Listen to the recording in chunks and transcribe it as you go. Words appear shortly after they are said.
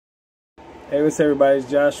Hey, what's up, everybody?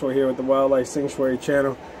 It's Joshua here with the Wildlife Sanctuary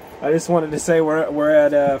channel. I just wanted to say we're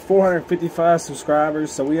at 455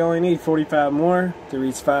 subscribers, so we only need 45 more to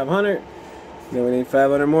reach 500. Then we need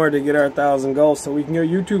 500 more to get our 1,000 goals, so we can go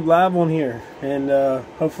YouTube live on here and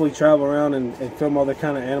hopefully travel around and film other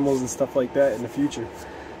kind of animals and stuff like that in the future.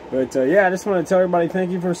 But yeah, I just want to tell everybody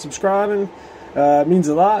thank you for subscribing. It means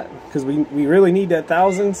a lot because we really need that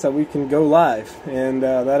 1,000 so we can go live, and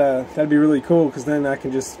that'd be really cool because then I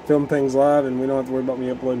can just film things live and we don't have to worry about me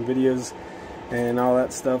uploading videos and all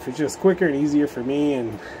that stuff. It's just quicker and easier for me,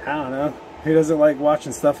 and I don't know, who doesn't like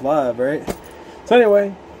watching stuff live, right? So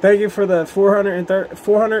anyway, thank you for the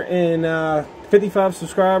 455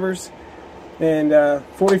 subscribers, and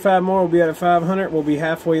 45 more. We'll be at 500. We'll be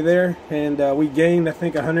halfway there, and we gained, I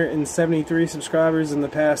think, 173 subscribers in the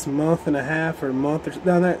past month and a half, or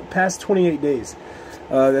past 28 days.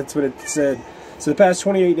 That's what it said. So the past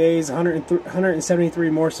 28 days,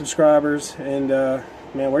 173 more subscribers, and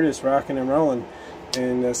man, we're just rocking and rolling.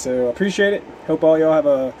 And so I appreciate it. Hope all y'all have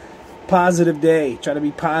a positive day. Try to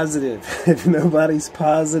be positive. If nobody's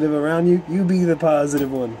positive around you, you be the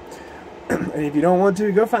positive one. And if you don't want to,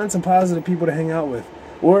 go find some positive people to hang out with,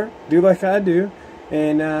 or do like I do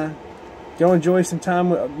and go enjoy some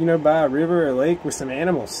time, you know, by a river or lake with some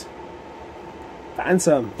animals. Find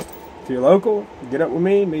some. If you're local, get up with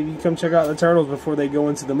me. Maybe you come check out the turtles before they go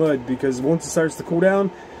into the mud, because once it starts to cool down,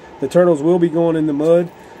 the turtles will be going in the mud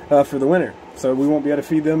for the winter, so we won't be able to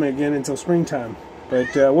feed them again until springtime.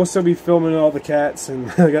 But we'll still be filming all the cats, and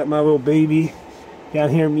I got my little baby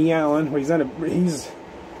down here meowing. Well,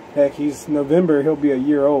 he's November, he'll be a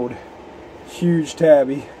year old. Huge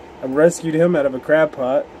tabby. I rescued him out of a crab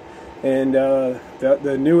pot, and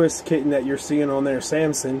the newest kitten that you're seeing on there,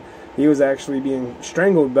 Samson, he was actually being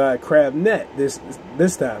strangled by a crab net this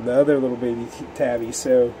time, the other little baby tabby.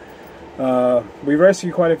 So we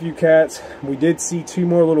rescued quite a few cats. We did see 2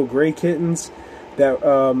 more little gray kittens that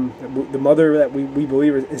the mother that we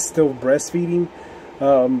believe is still breastfeeding,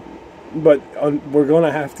 but we're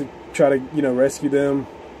gonna have to try to, you know, rescue them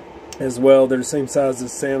as well. They're the same size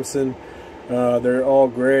as Samson. They're all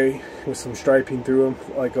gray with some striping through them,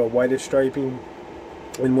 like a whitish striping.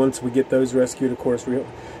 And once we get those rescued, of course, we're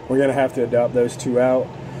gonna have to adopt those 2 out.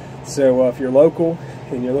 So if you're local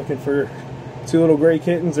and you're looking for 2 little gray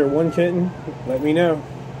kittens or 1 kitten, let me know.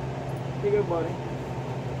 Here you go, buddy.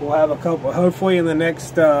 We'll have a couple, hopefully in the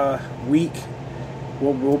next week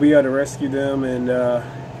we'll be able to rescue them, and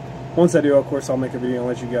once I do, of course, I'll make a video and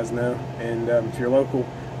let you guys know. And if you're local,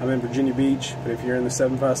 I'm in Virginia Beach, but if you're in the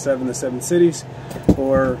 757, the 7 cities,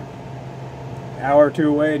 or an hour or 2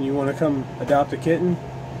 away and you want to come adopt a kitten,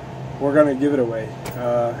 we're going to give it away.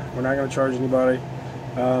 We're not going to charge anybody.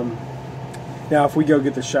 Now, if we go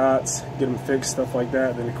get the shots, get them fixed, stuff like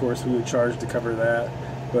that, then of course we would charge to cover that.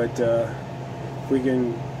 But we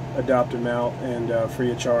can adopt them out and free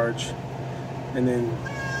of charge, and then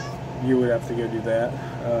you would have to go do that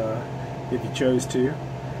if you chose to.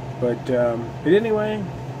 But anyway,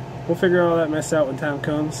 we'll figure all that mess out when time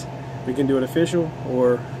comes. We can do it official,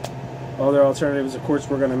 or other alternatives. Of course,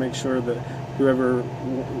 we're going to make sure that whoever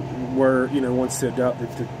wants to adopt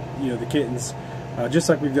the kittens, just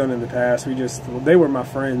like we've done in the past. They were my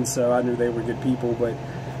friends, so I knew they were good people. But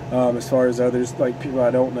as far as others, like people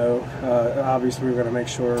I don't know, obviously we're going to make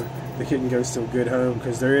sure the kitten goes to a good home,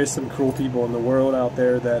 because there is some cruel people in the world out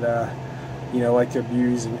there that like to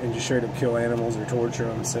abuse and just straight up kill animals or torture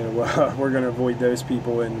them. So we're going to avoid those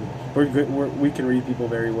people, and we can read people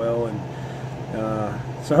very well, and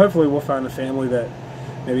so hopefully we'll find a family that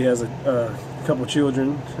maybe has a couple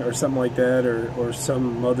children or something like that, or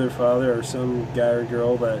some mother, father, or some guy or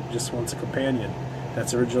girl that just wants a companion.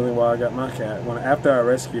 That's originally why I got my cat. After I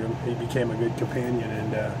rescued him, he became a good companion,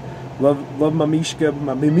 and love my Mishka.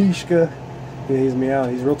 Yeah, he's meow.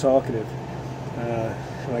 He's real talkative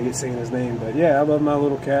when I get saying his name. But yeah, I love my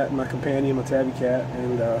little cat, my companion, my tabby cat,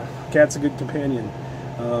 and cat's a good companion.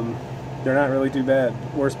 They're not really too bad.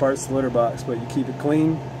 Worst part's the litter box, but you keep it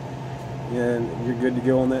clean, and you're good to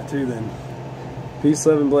go on that too. Then peace,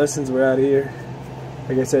 love, and blessings. We're out of here.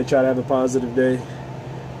 Like I said, try to have a positive day.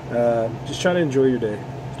 Just try to enjoy your day.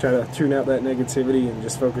 Try to tune out that negativity and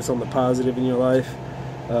just focus on the positive in your life.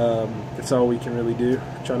 That's all we can really do.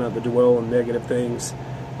 Try not to dwell on negative things.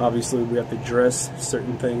 Obviously, we have to address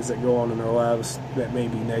certain things that go on in our lives that may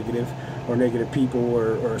be negative, or negative people,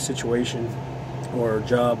 or a situation, or a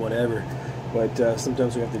job, whatever. But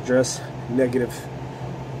sometimes we have to address negative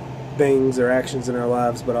things or actions in our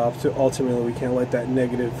lives, but ultimately we can't let that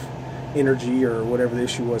negative energy or whatever the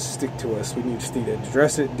issue was stick to us. We need to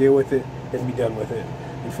address it, deal with it, and be done with it,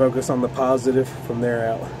 and focus on the positive from there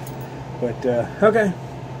out. But okay,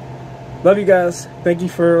 love you guys. Thank you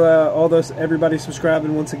for everybody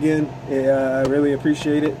subscribing once again. I really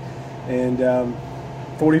appreciate it. And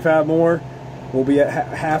 45 more, we'll be at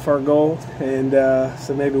half our goal, and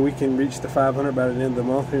so maybe we can reach the 500 by the end of the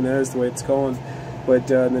month. Who knows the way it's going? But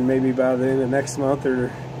then maybe by the end of next month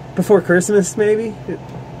or before Christmas, maybe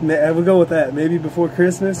we'll go with that. Maybe before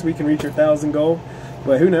Christmas we can reach our 1,000 goal.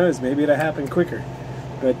 But who knows? Maybe it'll happen quicker.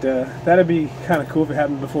 But that'd be kind of cool if it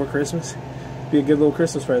happened before Christmas. Be a good little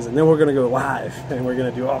Christmas present. Then we're gonna go live, and we're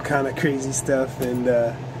gonna do all kind of crazy stuff. And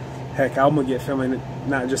heck, I'm gonna get filming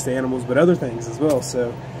not just the animals, but other things as well.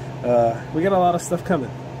 So we got a lot of stuff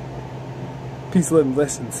coming. Peace, love, and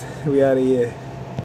blessings. We out of here.